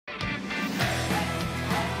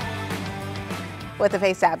With the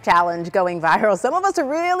Face App Challenge going viral, some of us are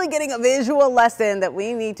really getting a visual lesson that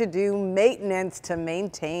we need to do maintenance to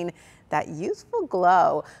maintain that youthful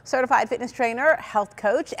glow. Certified fitness trainer, health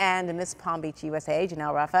coach, and Miss Palm Beach USA,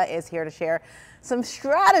 Ginelle Ruffa, is here to share some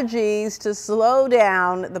strategies to slow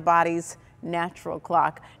down the body's natural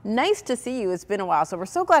clock. Nice to see you. It's been a while, so we're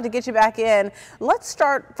so glad to get you back in. Let's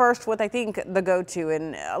start first with, I think, the go-to,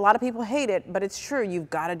 and a lot of people hate it, but it's true. You've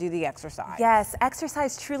got to do the exercise. Yes,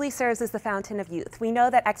 exercise truly serves as the fountain of youth. We know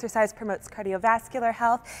that exercise promotes cardiovascular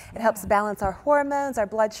health. It helps balance our hormones, our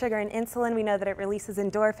blood sugar and insulin. We know that it releases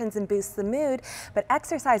endorphins and boosts the mood, but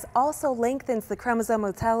exercise also lengthens the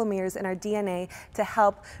chromosomal telomeres in our DNA to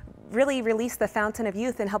help really release the fountain of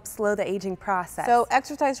youth and help slow the aging process. So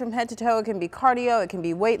exercise from head to toe, it can be cardio, it can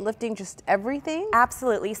be weightlifting, just everything?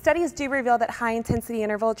 Absolutely. Studies do reveal that high intensity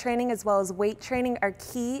interval training as well as weight training are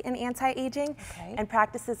key in anti-aging, and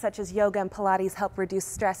practices such as yoga and Pilates help reduce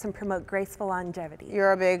stress and promote graceful longevity.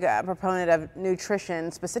 You're a big proponent of nutrition,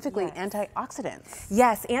 specifically antioxidants.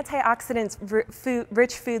 Yes,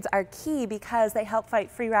 antioxidants-rich foods are key because they help fight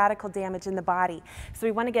free radical damage in the body. So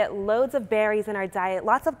we want to get loads of berries in our diet,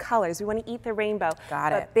 lots of colors. We want to eat the rainbow.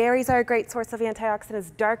 Got it. Berries are a great source of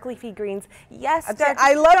antioxidants. Dark leafy greens. Yes,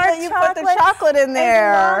 I love that you put the chocolate in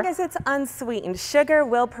there. As long as it's unsweetened. Sugar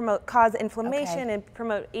will cause inflammation and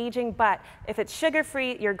promote aging, but if it's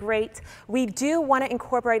sugar-free, you're great. We do want to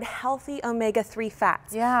incorporate healthy omega-3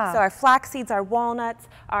 fats. Yeah. So our flax seeds, our walnuts,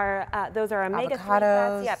 those are omega-3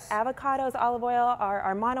 fats. Yep. Avocados, olive oil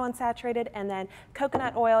are monounsaturated, and then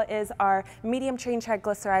coconut oil is our medium-chain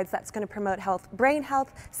triglycerides. That's going to promote health, brain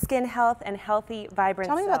health, skin health, and healthy, vibrant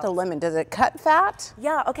Tell me cells. about the lemon. Does it cut fat?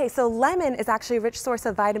 Yeah, okay, so lemon is actually a rich source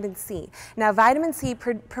of vitamin C. Now, vitamin C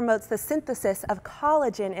promotes the synthesis of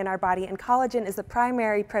collagen in our body, and collagen is the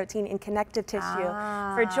primary protein in connective tissue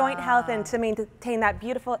for joint health and to maintain that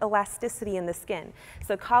beautiful elasticity in the skin.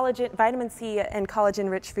 So vitamin C and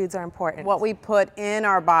collagen-rich foods are important. What we put in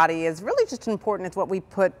our body is really just as important as what we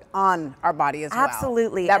put on our body as well.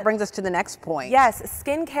 Absolutely. That brings us to the next point. Yes,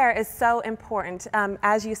 skincare is so important.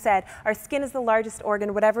 As you said, our skin is the largest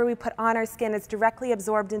organ. Whatever we put on our skin is directly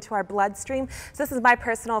absorbed into our bloodstream. So this is my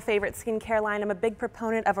personal favorite skincare line. I'm a big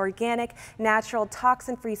proponent of organic, natural,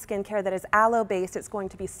 toxin-free skincare that is aloe-based. It's going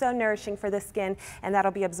to be so nourishing for the skin, and that'll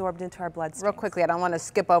be absorbed into our bloodstream. Real quickly, I don't want to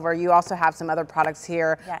skip over. You also have some other products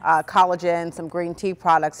here, collagen, some green tea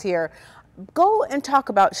products here. Go and talk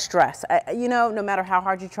about stress. You know, no matter how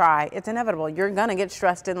hard you try, it's inevitable. You're going to get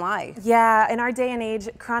stressed in life. Yeah, in our day and age,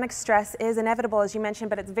 chronic stress is inevitable, as you mentioned,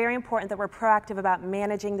 but it's very important that we're proactive about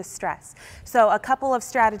managing the stress. So a couple of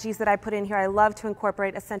strategies that I put in here, I love to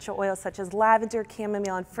incorporate essential oils such as lavender,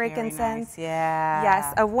 chamomile, and frankincense. Very nice.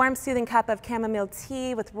 Yes, a warm, soothing cup of chamomile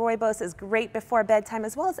tea with rooibos is great before bedtime,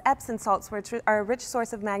 as well as Epsom salts, which are a rich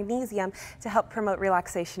source of magnesium to help promote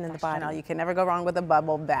relaxation in the body. Ginelle, you can never go wrong with a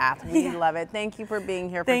bubble bath. We love it. Thank you for being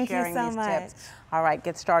here, for sharing these tips. All right,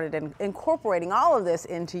 get started in incorporating all of this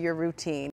into your routine.